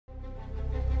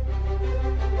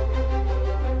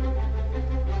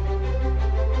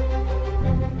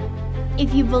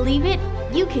If you believe it,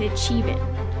 you can achieve it.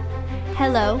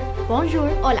 Hello, bonjour,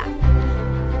 hola.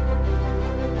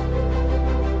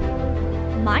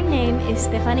 My name is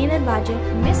Stephanie del Valle,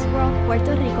 Miss World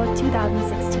Puerto Rico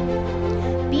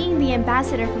 2016. Being the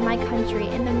ambassador for my country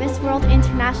in the Miss World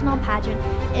International pageant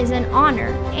is an honor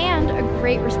and a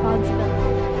great responsibility.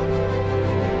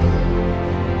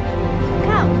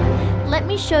 Come, let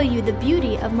me show you the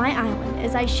beauty of my island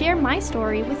as I share my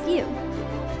story with you.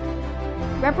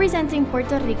 Representing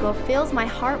Puerto Rico fills my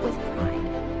heart with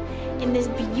pride. In this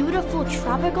beautiful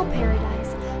tropical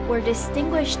paradise, where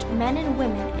distinguished men and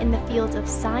women in the fields of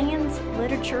science,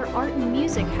 literature, art, and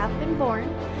music have been born,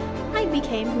 I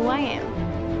became who I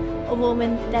am. A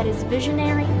woman that is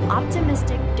visionary,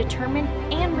 optimistic, determined,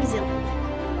 and resilient.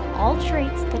 All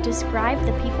traits that describe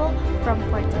the people from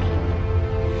Puerto Rico.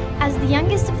 As the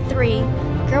youngest of three,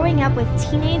 growing up with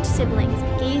teenage siblings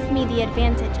gave me the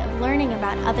advantage of learning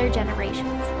about other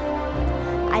generations.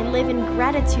 I live in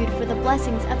gratitude for the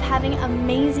blessings of having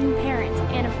amazing parents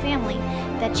and a family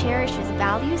that cherishes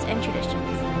values and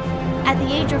traditions. At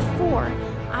the age of 4,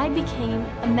 I became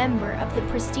a member of the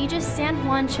prestigious San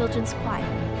Juan Children's Choir.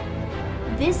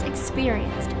 This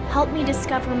experience helped me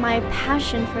discover my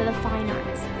passion for the fine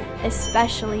arts,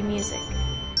 especially music.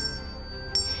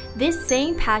 This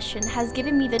same passion has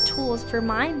given me the tools for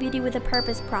my Beauty with a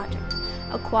Purpose project,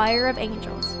 a choir of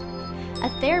angels. A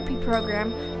therapy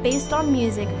program based on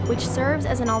music which serves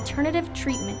as an alternative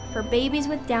treatment for babies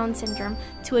with Down syndrome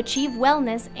to achieve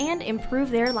wellness and improve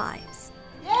their lives.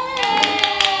 Yay!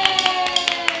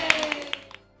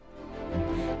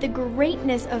 The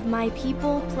greatness of my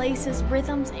people, places,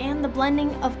 rhythms, and the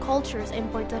blending of cultures in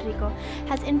Puerto Rico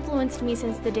has influenced me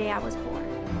since the day I was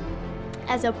born.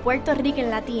 As a Puerto Rican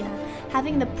Latina,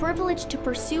 having the privilege to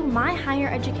pursue my higher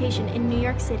education in New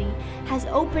York City has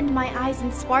opened my eyes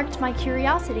and sparked my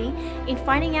curiosity in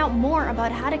finding out more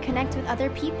about how to connect with other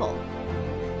people.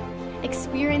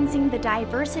 Experiencing the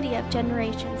diversity of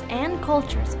generations and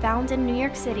cultures found in New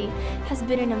York City has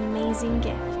been an amazing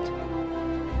gift.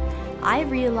 I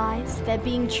realized that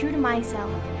being true to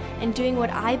myself and doing what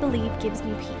I believe gives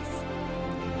me peace.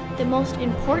 The most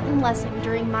important lesson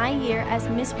during my year as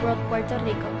Miss World Puerto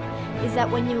Rico is that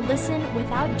when you listen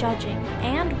without judging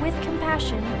and with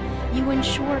compassion, you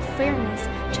ensure fairness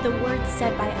to the words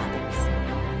said by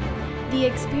others. The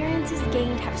experiences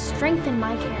gained have strengthened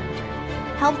my character,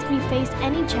 helped me face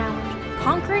any challenge,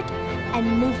 conquer it,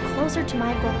 and move closer to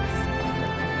my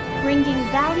goals. Bringing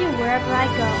value wherever I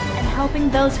go and helping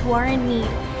those who are in need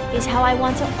is how I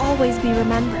want to always be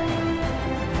remembered.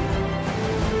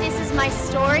 My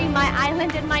story, my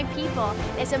island, and my people.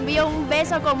 Les envío un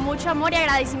beso con mucho amor y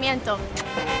agradecimiento.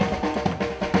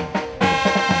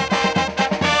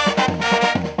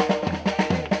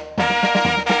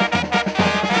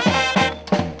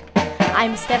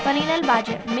 I'm Stephanie del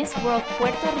Valle, Miss World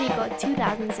Puerto Rico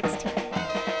 2016.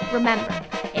 Remember,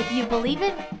 if you believe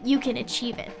it, you can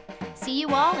achieve it. See you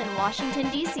all in Washington,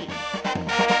 D.C.